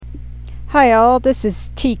Hi, all. This is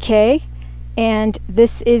TK, and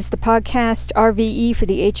this is the podcast RVE for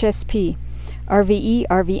the HSP. RVE,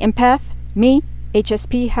 RV Empath, me,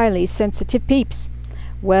 HSP, highly sensitive peeps.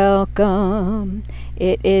 Welcome.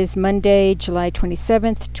 It is Monday, July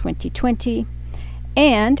 27th, 2020.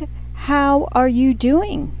 And how are you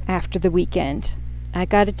doing after the weekend? I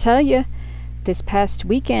gotta tell you, this past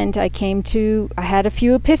weekend I had a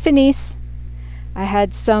few epiphanies. I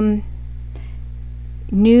had some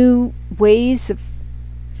new ways of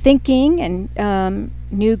thinking and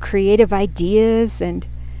new creative ideas, and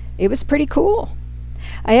it was pretty cool.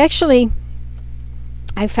 I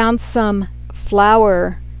found some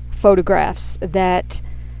flower photographs that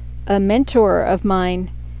a mentor of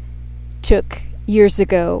mine took years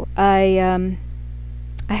ago. I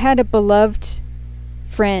had a beloved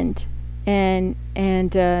friend and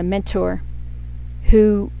mentor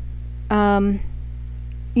who taught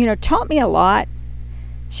me a lot.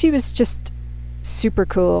 She was just super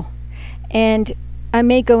cool. And I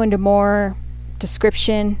may go into more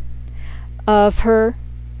description of her,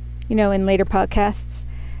 in later podcasts.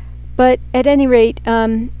 But at any rate,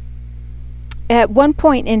 at one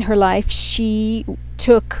point in her life, she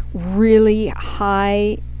took really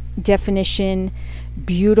high definition,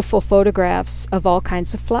 beautiful photographs of all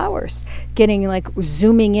kinds of flowers,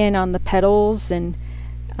 zooming in on the petals and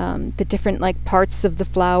the different parts of the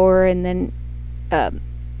flower, and then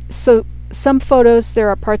so some photos, there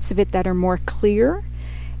are parts of it that are more clear,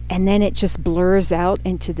 and then it just blurs out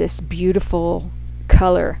into this beautiful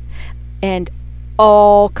color. And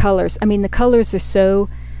all colors. I mean, the colors are so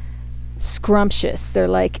scrumptious.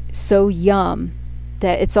 They're so yum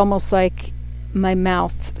that it's almost like my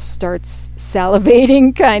mouth starts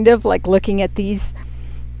salivating, kind of like looking at the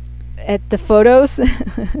photos.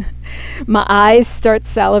 My eyes start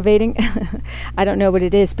salivating. I don't know what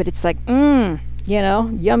it is, but it's like,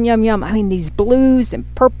 yum, yum, yum. I mean, these blues and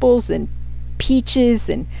purples and peaches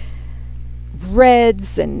and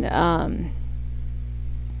reds and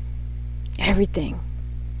everything.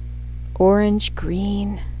 Orange,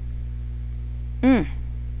 green.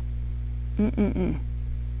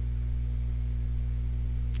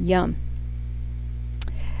 Yum.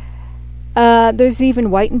 There's even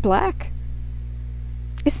white and black.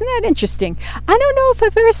 Isn't that interesting? I don't know if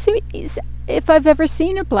I've ever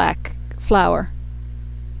seen a black flower.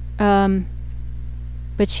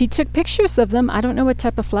 But she took pictures of them. I don't know what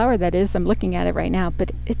type of flower that is. I'm looking at it right now,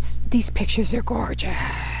 but these pictures are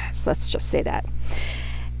gorgeous. Let's just say that.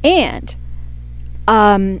 And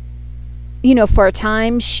for a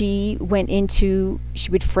time she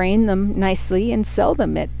would frame them nicely and sell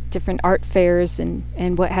them at different art fairs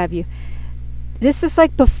and what have you. This is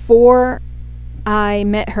before I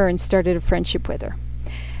met her and started a friendship with her.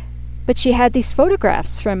 But she had these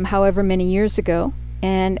photographs from however many years ago,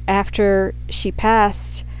 and after she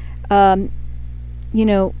passed, her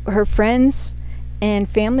friends and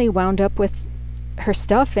family wound up with her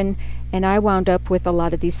stuff, and I wound up with a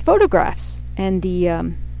lot of these photographs. And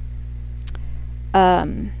the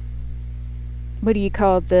what do you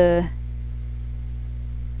call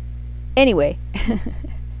anyway,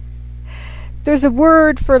 there's a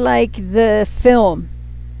word for the film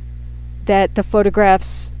that the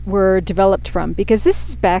photographs were developed from, because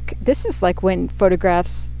this is when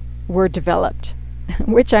photographs were developed,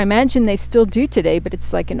 which I imagine they still do today, but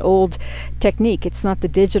it's an old technique. It's not the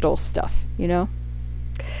digital stuff, At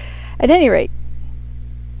any rate,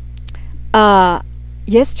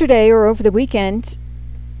 yesterday or over the weekend,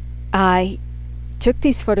 I took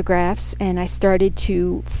these photographs and I started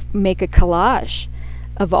to make a collage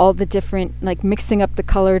of all the different, mixing up the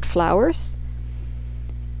colored flowers.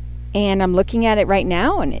 And I'm looking at it right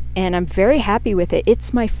now, and I'm very happy with it.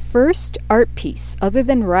 It's my first art piece, other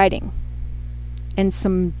than writing and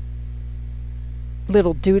some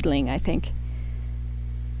little doodling, I think.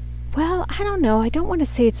 Well, I don't know. I don't want to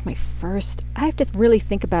say it's my first. I have to really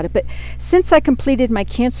think about it. But since I completed my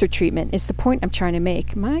cancer treatment, is the point I'm trying to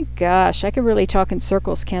make. My gosh, I can really talk in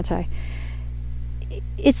circles, can't I?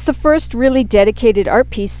 It's the first really dedicated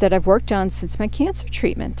art piece that I've worked on since my cancer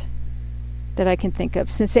treatment that I can think of,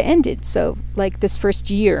 since it ended. So, this first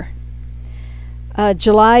year.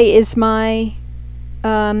 July is my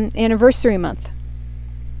anniversary month.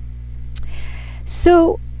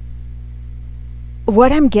 So,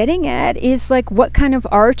 what I'm getting at is what kind of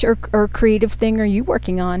art or creative thing are you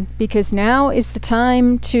working on? Because now is the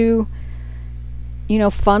time to,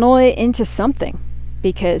 funnel it into something,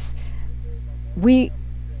 because we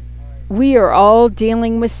are all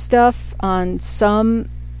dealing with stuff on some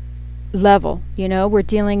level. We're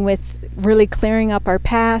dealing with really clearing up our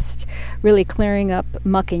past, really clearing up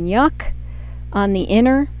muck and yuck on the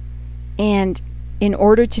inner, And in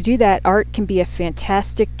order to do that, art can be a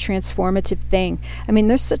fantastic transformative thing. I mean,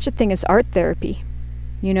 there's such a thing as art therapy,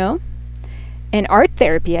 you know? And art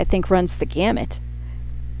therapy, I think, runs the gamut.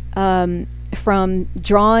 From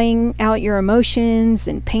drawing out your emotions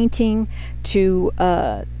and painting to,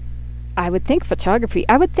 I would think, photography.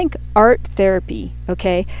 I would think art therapy,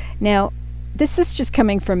 okay? Now, this is just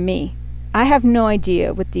coming from me. I have no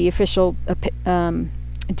idea what the official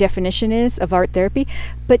definition is of art therapy,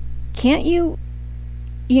 but can't you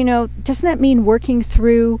know, doesn't that mean working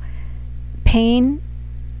through pain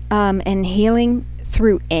and healing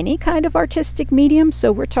through any kind of artistic medium?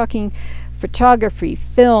 So we're talking photography,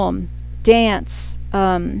 film, dance,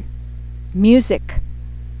 music,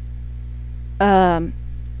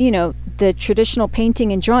 you know, the traditional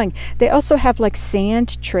painting and drawing. They also have like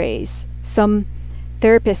sand trays. Some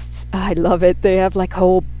therapists, I love it, they have like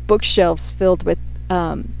whole bookshelves filled with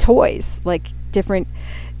toys, like different,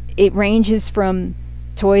 it ranges from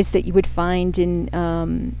toys that you would find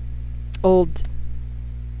in old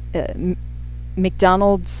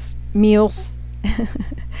McDonald's meals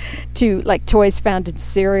to like toys found in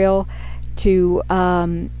cereal to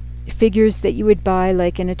figures that you would buy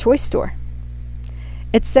like in a toy store,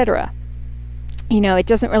 etc. You know, it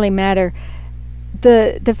doesn't really matter.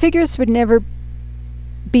 The figures would never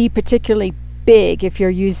be particularly big if you're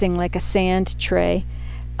using like a sand tray,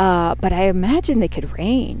 but I imagine they could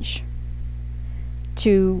range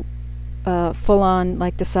to full on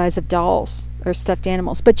like the size of dolls or stuffed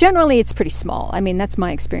animals, but generally it's pretty small. I mean, that's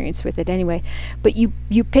my experience with it anyway. But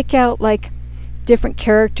you pick out like different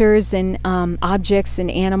characters and objects and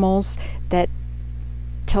animals that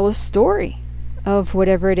tell a story of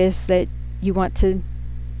whatever it is that you want to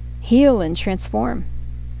heal and transform.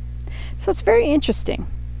 So it's very interesting.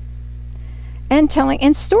 And telling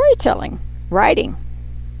and storytelling, writing.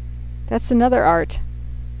 That's another art.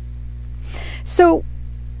 So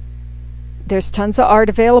there's tons of art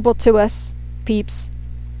available to us, peeps,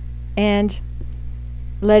 and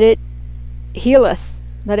let it heal us.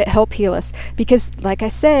 Let it help heal us. Because, like I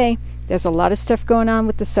say, there's a lot of stuff going on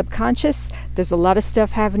with the subconscious. There's a lot of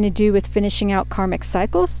stuff having to do with finishing out karmic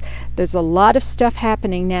cycles. There's a lot of stuff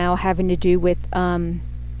happening now having to do with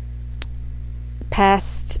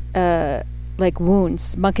past, like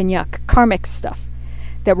wounds, muck and yuck, karmic stuff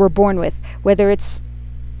that we're born with. Whether it's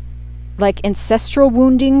like ancestral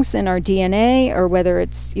woundings in our DNA, or whether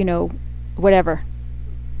it's, you know, whatever,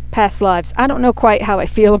 past lives. I don't know quite how I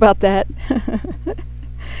feel about that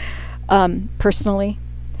personally,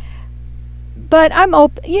 but I'm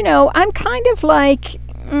open. You know, I'm kind of like,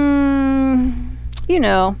 you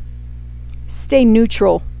know, stay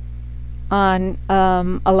neutral on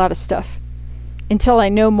a lot of stuff until I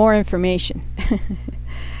know more information.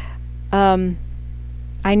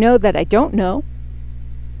 I know that I don't know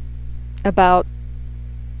about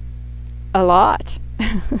a lot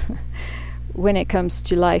when it comes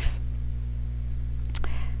to life.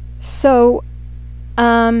 So,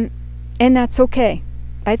 and that's okay.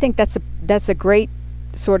 I think that's a great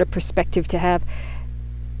sort of perspective to have.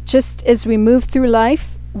 Just as we move through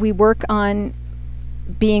life, we work on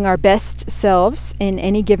being our best selves in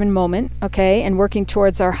any given moment, okay, and working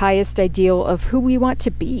towards our highest ideal of who we want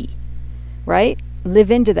to be, right?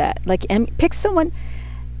 Live into that. Like, pick someone,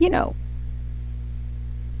 you know,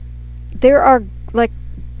 there are like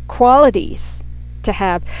qualities to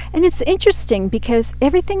have. And it's interesting because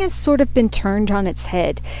everything has sort of been turned on its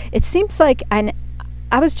head. It seems like, and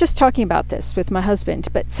I was just talking about this with my husband,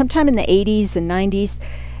 but sometime in the 80s and 90s,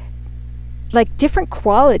 like different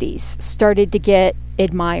qualities started to get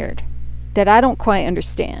admired that I don't quite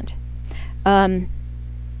understand.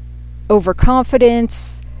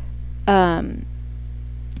 Overconfidence,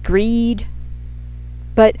 greed.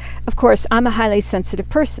 But of course, I'm a highly sensitive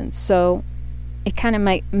person, so it kind of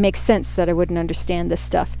might make sense that I wouldn't understand this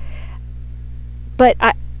stuff. But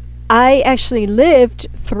I actually lived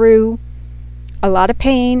through a lot of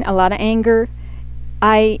pain, a lot of anger.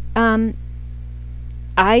 I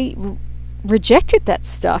rejected that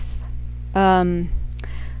stuff.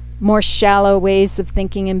 More shallow ways of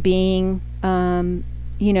thinking and being,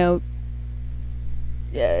 you know,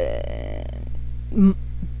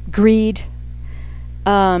 greed,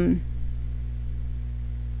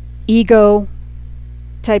 ego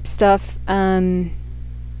type stuff.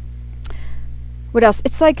 What else?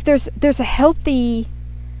 It's like there's a healthy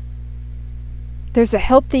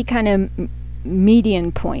kind of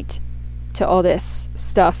median point to all this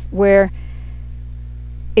stuff where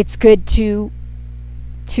it's good to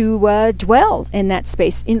dwell in that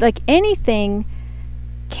space. In like anything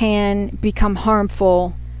can become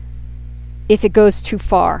harmful if it goes too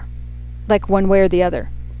far, like one way or the other.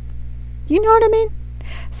 You know what I mean?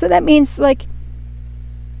 So that means, like,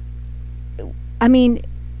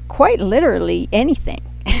 quite literally anything.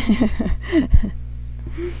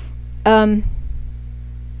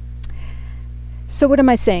 So what am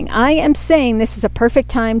I saying? I am saying this is a perfect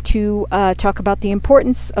time to talk about the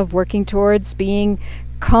importance of working towards being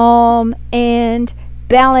calm and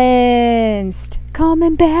balanced. Calm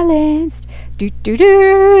and balanced. Do do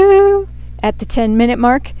do. At the 10-minute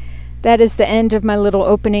mark. That is the end of my little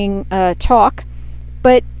opening talk.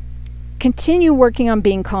 But continue working on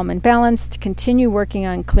being calm and balanced. Continue working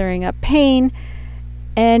on clearing up pain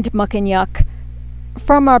and muck and yuck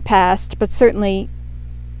from our past, but certainly,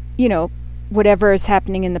 whatever is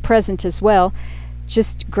happening in the present as well.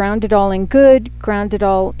 Just ground it all in good, ground it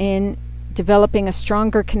all in developing a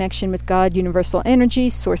stronger connection with God, universal energy,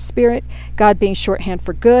 source spirit, God being shorthand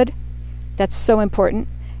for good. That's so important.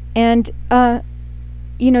 And, do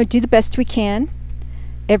the best we can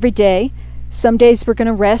every day. Some days we're going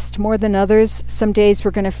to rest more than others. Some days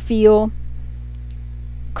we're going to feel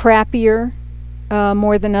crappier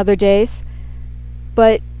more than other days.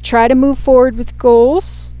 But try to move forward with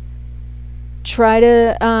goals. Try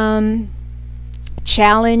to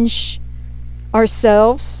challenge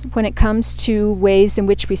ourselves when it comes to ways in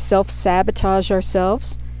which we self-sabotage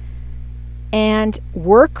ourselves, and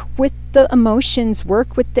work with the emotions,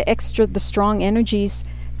 work with the strong energies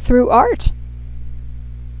through art.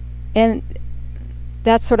 And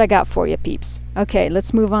that's what I got for you, peeps. Okay,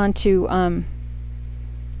 let's move on to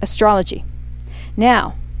astrology.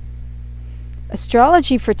 Now,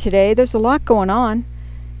 astrology for today, there's a lot going on.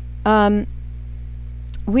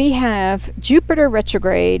 We have Jupiter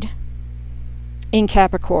retrograde in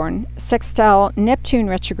Capricorn, sextile Neptune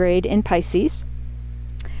retrograde in Pisces,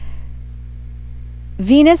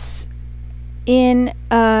 Venus in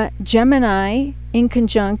Gemini in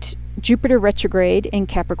conjunct Jupiter retrograde in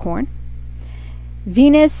Capricorn,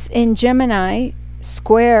 Venus in Gemini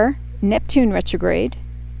square Neptune retrograde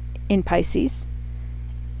in Pisces,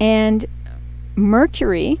 and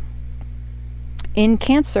Mercury in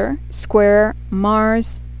Cancer square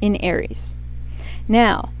Mars in Aries.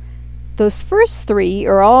 Now, those first three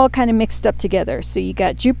are all kind of mixed up together. So you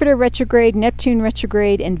got Jupiter retrograde, Neptune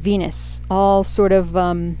retrograde, and Venus all sort of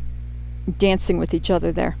dancing with each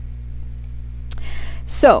other there.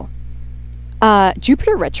 So,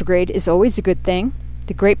 Jupiter retrograde is always a good thing,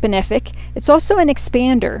 the great benefic. It's also an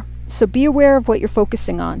expander, so be aware of what you're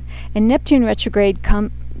focusing on. And Neptune retrograde,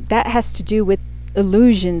 that has to do with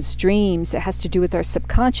illusions, dreams. It has to do with our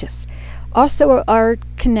subconscious. Also our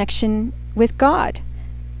connection with God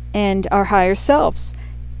and our higher selves,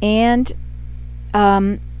 and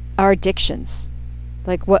our addictions,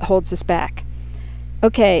 like what holds us back.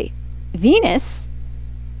 Okay, Venus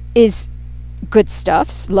is good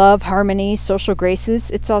stuffs, love, harmony, social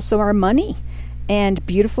graces. It's also our money and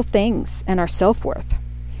beautiful things and our self-worth.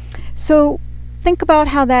 So think about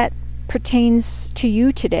how that pertains to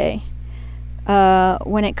you today.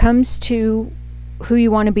 When it comes to who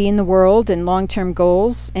you want to be in the world and long-term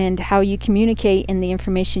goals, and how you communicate in the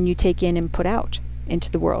information you take in and put out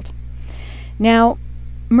into the world. Now,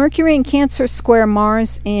 Mercury in Cancer square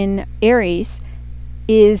Mars in Aries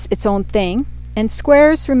is its own thing, and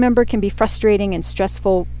squares, remember, can be frustrating and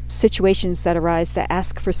stressful situations that arise that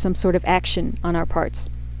ask for some sort of action on our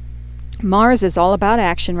parts. Mars is all about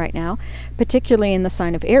action right now, particularly in the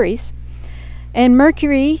sign of Aries, and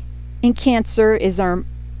Mercury in Cancer is our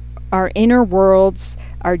inner worlds,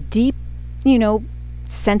 our deep,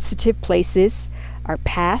 sensitive places, our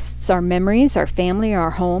pasts, our memories, our family,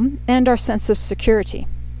 our home, and our sense of security.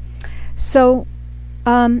 So,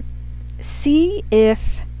 see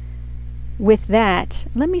if with that,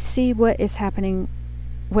 let me see what is happening,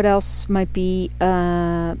 what else might be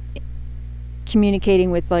communicating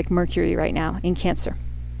with like Mercury right now in Cancer.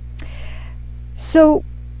 So,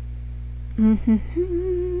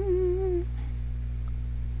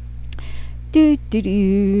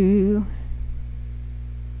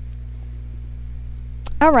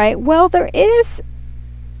 All right, well, there is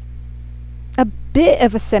a bit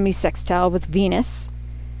of a semi-sextile with Venus.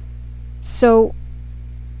 So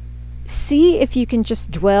see if you can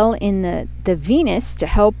just dwell in the Venus to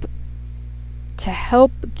help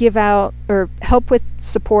give out or help with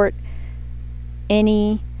support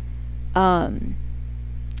any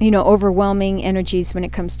overwhelming energies when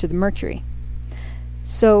it comes to the Mercury.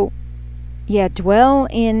 So yeah, dwell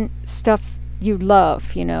in stuff you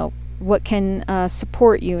love, what can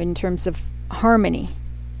support you in terms of harmony.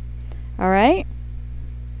 All right?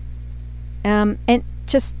 And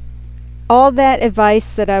just all that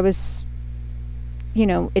advice that I was,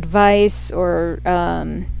 advice or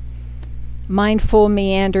mindful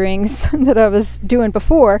meanderings that I was doing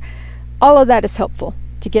before, all of that is helpful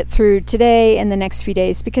to get through today and the next few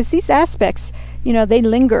days, because these aspects, they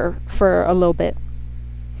linger for a little bit.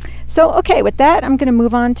 So, okay, with that, I'm going to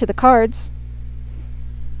move on to the cards.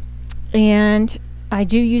 And I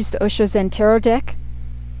do use the Osho Zen Tarot deck.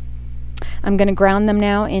 I'm going to ground them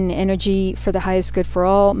now in energy for the highest good for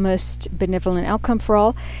all, most benevolent outcome for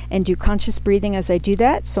all, and do conscious breathing as I do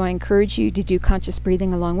that. So I encourage you to do conscious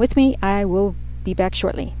breathing along with me. I will be back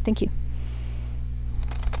shortly. Thank you.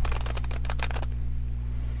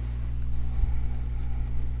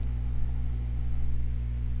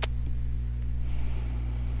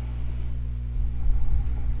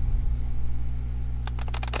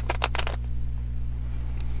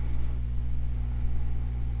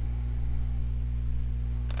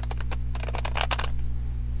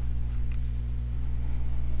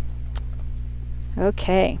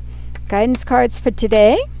 Okay, guidance cards for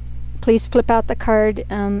today. Please flip out the card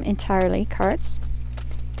entirely, cards.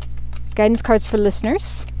 Guidance cards for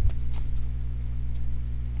listeners.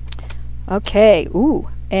 Okay,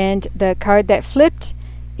 and the card that flipped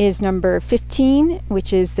is number 15,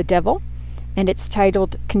 which is the Devil, and it's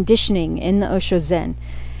titled Conditioning in the Osho Zen.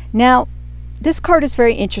 Now, this card is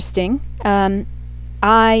very interesting.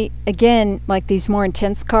 I, again, like these more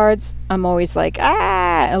intense cards, I'm always like,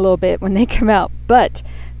 a little bit when they come out. But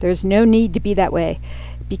there's no need to be that way,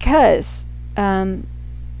 because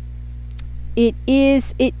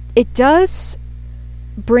it does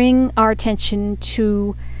bring our attention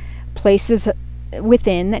to places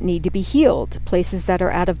within that need to be healed, places that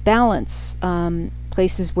are out of balance,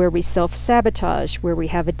 places where we self-sabotage, where we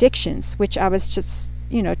have addictions, which I was just,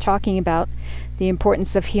 talking about the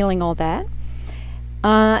importance of healing all that.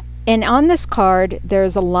 And on this card,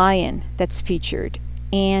 there's a lion that's featured.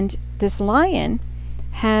 And this lion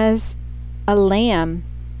has a lamb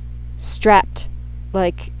strapped,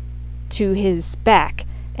 to his back.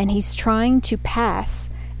 And he's trying to pass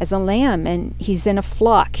as a lamb. And he's in a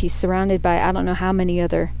flock. He's surrounded by I don't know how many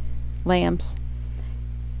other lambs.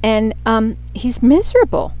 And he's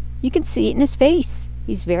miserable. You can see it in his face.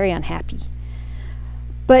 He's very unhappy.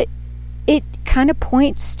 But it kind of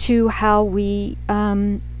points to how we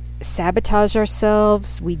sabotage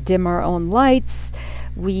ourselves, we dim our own lights,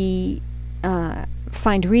 we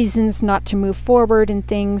find reasons not to move forward in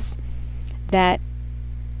things that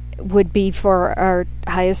would be for our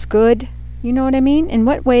highest good. You know what I mean? In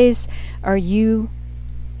what ways are you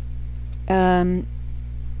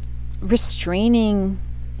restraining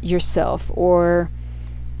yourself, or,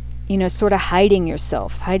 sort of hiding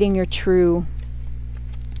yourself, hiding your true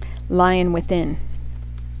lion within?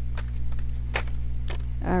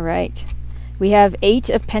 All right. We have 8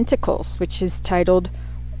 of Pentacles, which is titled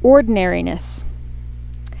Ordinariness.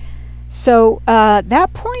 So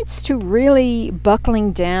that points to really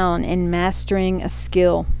buckling down and mastering a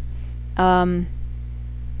skill. I'm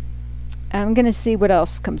going to see what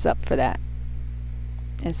else comes up for that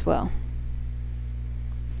as well.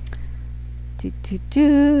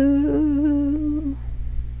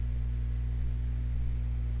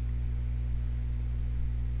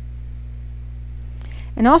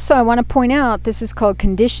 And also I want to point out, this is called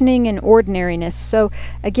Conditioning and Ordinariness. So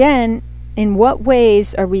again, in what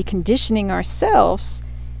ways are we conditioning ourselves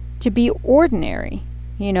to be ordinary?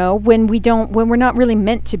 When we're not really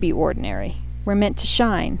meant to be ordinary. We're meant to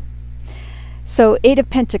shine. So 8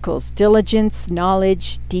 of Pentacles, diligence,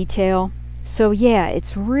 knowledge, detail. So yeah,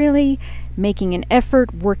 it's really making an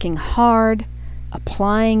effort, working hard,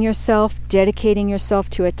 applying yourself, dedicating yourself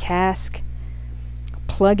to a task,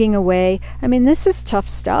 plugging away. I mean, this is tough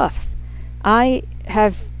stuff. I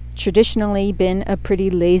have traditionally been a pretty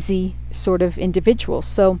lazy sort of individual.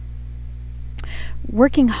 So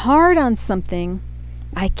working hard on something,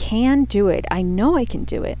 I can do it. I know I can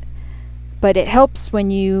do it. But it helps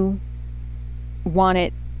when you want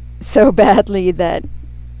it so badly that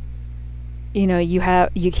you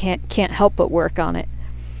can't help but work on it.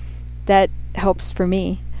 That helps for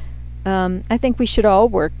me. I think we should all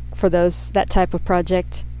work for that type of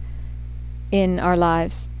project in our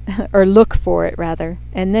lives, or look for it rather,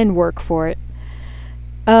 and then work for it.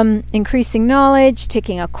 Increasing knowledge,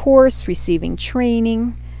 taking a course, receiving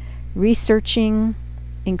training, researching,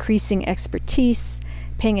 increasing expertise,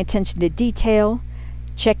 paying attention to detail,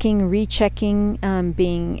 checking, rechecking,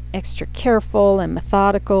 being extra careful and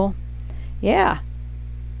methodical. Yeah.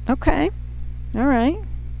 Okay. All right.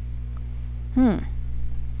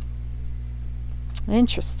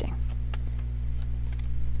 Interesting.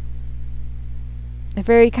 A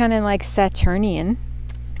very kind of like Saturnian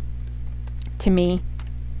to me.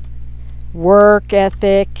 Work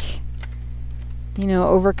ethic,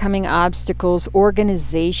 overcoming obstacles,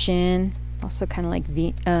 organization, also kind of like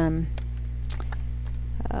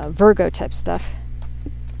Virgo type stuff.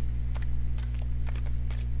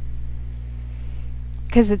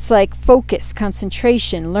 Because it's like focus,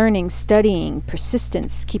 concentration, learning, studying,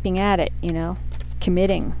 persistence, keeping at it,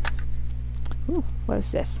 committing. Ooh, what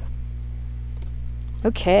was this?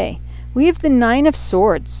 Okay, we have the Nine of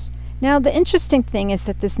Swords. Now, the interesting thing is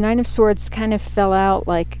that this Nine of Swords kind of fell out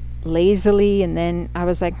like lazily, and then I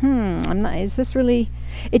was like, is this really...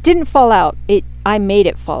 It didn't fall out. I made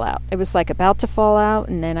it fall out. It was like about to fall out,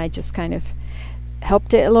 and then I just kind of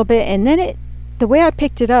helped it a little bit, and then the way I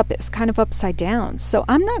picked it up, it was kind of upside down. So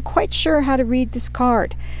I'm not quite sure how to read this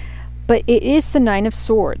card. But it is the Nine of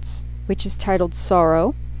Swords, which is titled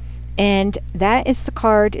Sorrow. And that is the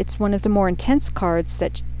card, it's one of the more intense cards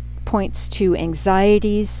that points to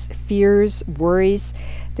anxieties, fears, worries,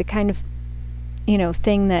 the kind of,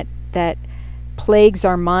 thing that plagues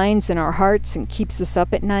our minds and our hearts and keeps us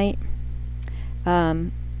up at night.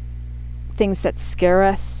 Things that scare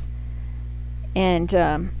us.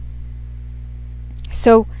 And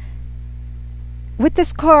so with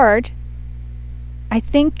this card, I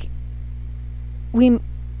think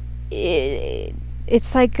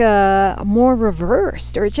it's like a more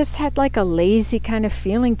reversed, or it just had like a lazy kind of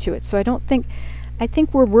feeling to it. So I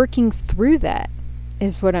think we're working through that,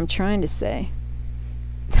 is what I'm trying to say.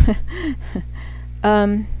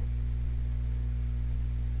 Let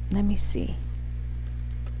me see.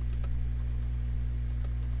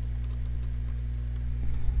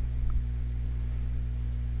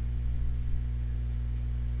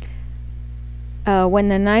 When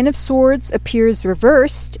the Nine of Swords appears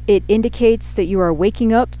reversed, it indicates that you are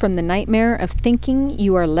waking up from the nightmare of thinking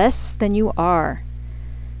you are less than you are.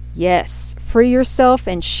 Yes, free yourself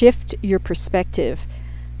and shift your perspective.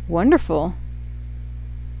 Wonderful.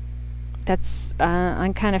 That's,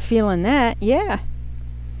 I'm kind of feeling that, yeah.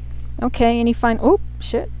 Okay, any oh,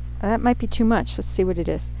 shit, that might be too much. Let's see what it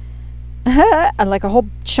is. Like a whole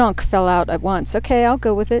chunk fell out at once. Okay, I'll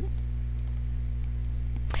go with it.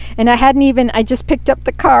 And I just picked up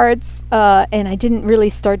the cards, and I didn't really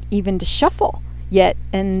start even to shuffle yet,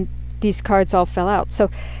 and these cards all fell out. So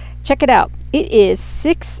check it out. It is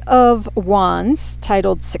Six of Wands,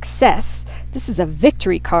 titled Success. This is a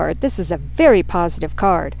victory card. This is a very positive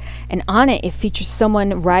card. And on it features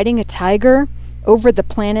someone riding a tiger over the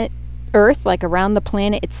planet Earth, like around the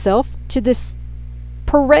planet itself, to this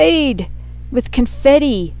parade with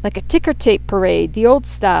confetti, like a ticker tape parade, the old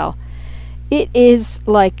style. It is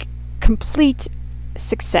like complete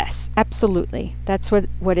success. Absolutely. That's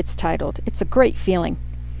what it's titled. It's a great feeling.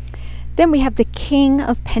 Then we have the King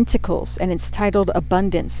of Pentacles, and it's titled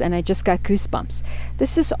Abundance, and I just got goosebumps.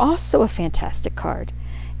 This is also a fantastic card.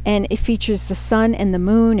 And it features the sun and the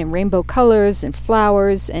moon and rainbow colors and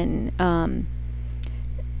flowers and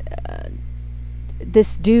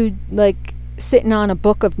this dude like sitting on a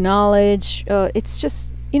book of knowledge. It's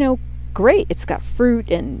just, great. It's got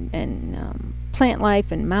fruit and plant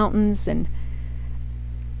life and mountains and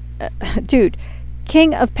dude,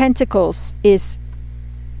 King of Pentacles is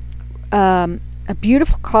a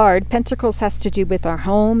beautiful card. Pentacles has to do with our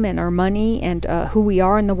home and our money and who we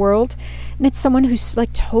are in the world, and it's someone who's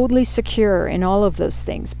like totally secure in all of those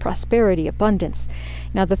things: prosperity, abundance.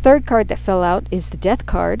 Now the third card that fell out is the Death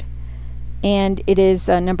card, and it is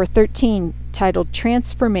number 13, titled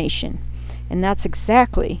Transformation, and that's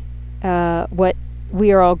exactly what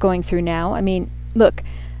we are all going through now. I mean, look,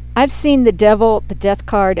 I've seen the Devil, the Death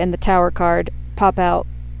card, and the Tower card pop out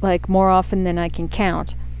like more often than I can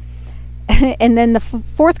count. And then the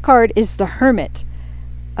fourth card is the Hermit.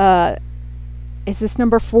 Is this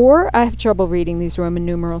number 4? I have trouble reading these Roman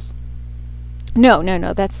numerals. No,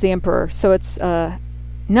 that's the Emperor. So it's 9.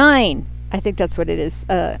 I think that's what it is.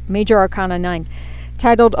 Major Arcana 9,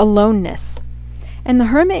 titled Aloneness. And the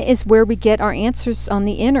Hermit is where we get our answers on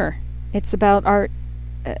the inner. It's about our,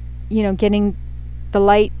 getting the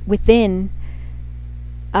light within,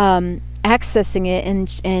 accessing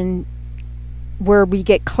it, and where we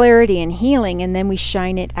get clarity and healing, and then we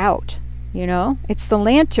shine it out. It's the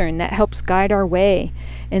lantern that helps guide our way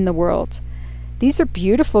in the world. These are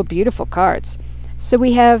beautiful, beautiful cards. So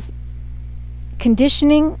we have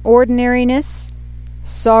conditioning, ordinariness,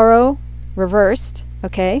 sorrow, reversed.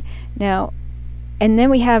 Okay, now, and then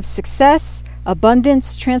we have success,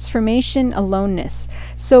 abundance, transformation, aloneness.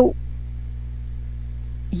 So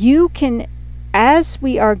you can, as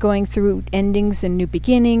we are going through endings and new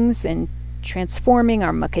beginnings and transforming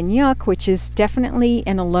our muck and yuck, which is definitely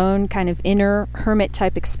an alone kind of inner hermit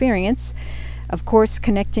type experience, of course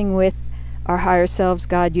connecting with our higher selves,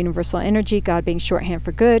 God, universal energy, God being shorthand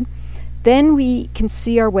for good, then we can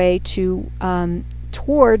see our way to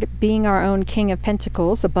toward being our own King of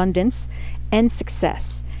Pentacles, abundance, and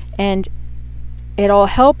success. And it all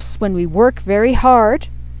helps when we work very hard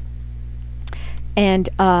and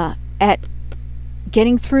at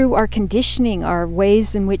getting through our conditioning, our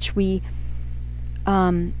ways in which we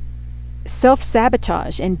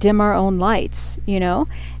self-sabotage and dim our own lights,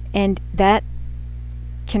 and that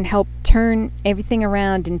can help turn everything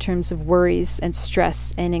around in terms of worries and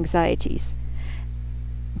stress and anxieties.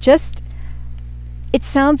 It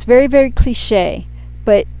sounds very, very cliche,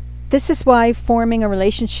 but this is why forming a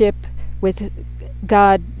relationship with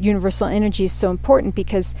God, universal energy, is so important,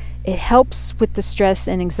 because it helps with the stress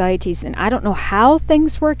and anxieties. And I don't know how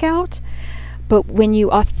things work out, but when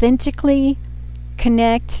you authentically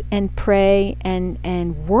connect and pray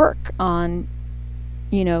and work on,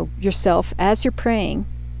 yourself as you're praying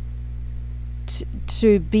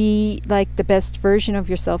to be like the best version of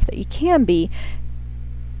yourself that you can be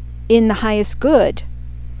in the highest good,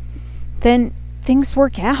 then things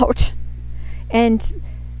work out. And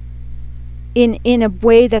in a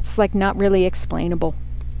way that's like not really explainable.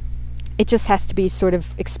 It just has to be sort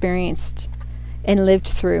of experienced and lived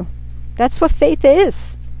through. That's what faith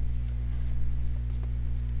is.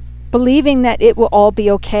 Believing that it will all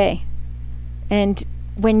be okay. And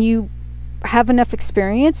when you have enough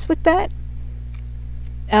experience with that,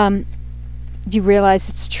 you realize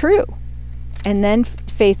it's true. And then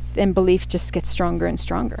faith and belief just get stronger and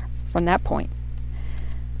stronger from that point.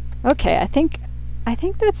 Okay, I think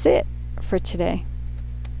that's it for today.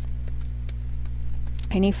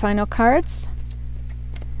 Any final cards?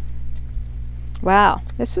 Wow,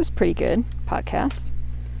 this was pretty good podcast.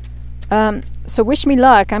 So wish me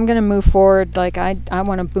luck. I'm going to move forward. Like I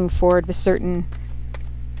want to move forward with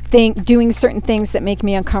doing certain things that make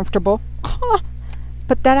me uncomfortable.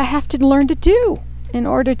 But that I have to learn to do in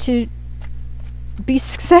order to be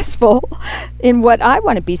successful in what I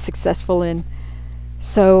want to be successful in.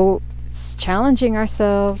 So it's challenging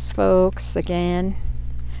ourselves, folks, again.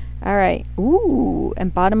 All right. Ooh,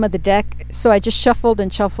 and bottom of the deck. So I just shuffled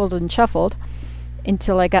and shuffled and shuffled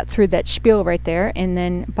until I got through that spiel right there. And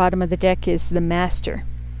then bottom of the deck is the Master,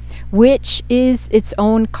 which is its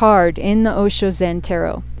own card in the Osho Zen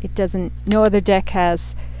Tarot. No other deck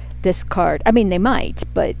has this card. I mean, they might,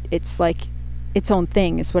 but it's like its own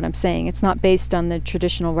thing is what I'm saying. It's not based on the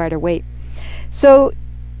traditional Rider-Waite. So,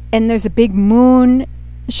 and there's a big moon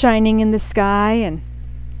shining in the sky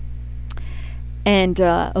and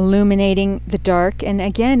illuminating the dark. And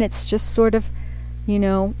again, it's just sort of,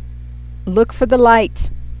 look for the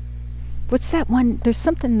light. What's that one? There's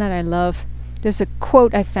something that I love. There's a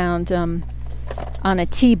quote I found on a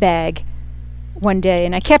tea bag one day,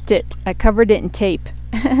 and I kept it. I covered it in tape,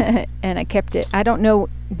 and I kept it. I don't know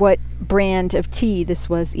what brand of tea this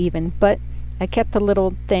was even, but I kept the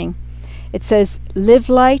little thing. It says, live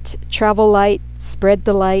light, travel light, spread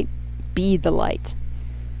the light, be the light.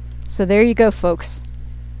 So there you go, folks.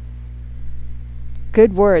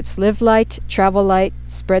 Good words. Live light, travel light,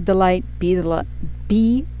 spread the light, be the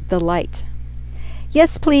light.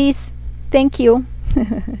 Yes, please. Thank you.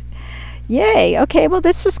 Yay. Okay, well,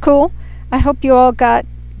 this was cool. I hope you all got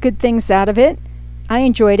good things out of it. I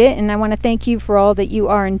enjoyed it, and I want to thank you for all that you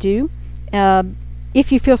are and do.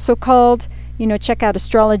 If you feel so called, check out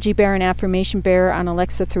Astrology Bear and Affirmation Bear on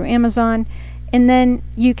Alexa through Amazon. And then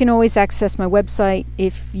you can always access my website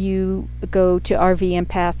if you go to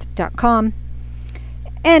rvempath.com.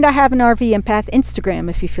 And I have an RV Empath Instagram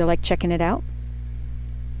if you feel like checking it out.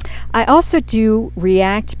 I also do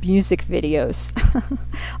react music videos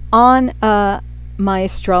on my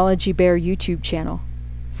Astrology Bear YouTube channel.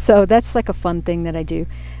 So that's like a fun thing that I do,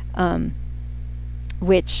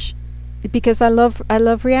 because I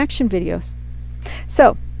love reaction videos.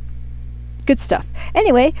 So, good stuff.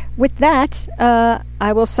 Anyway, with that,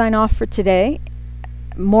 I will sign off for today.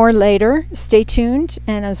 More later. Stay tuned.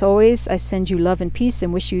 And as always, I send you love and peace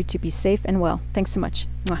and wish you to be safe and well. Thanks so much.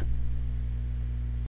 Mwah.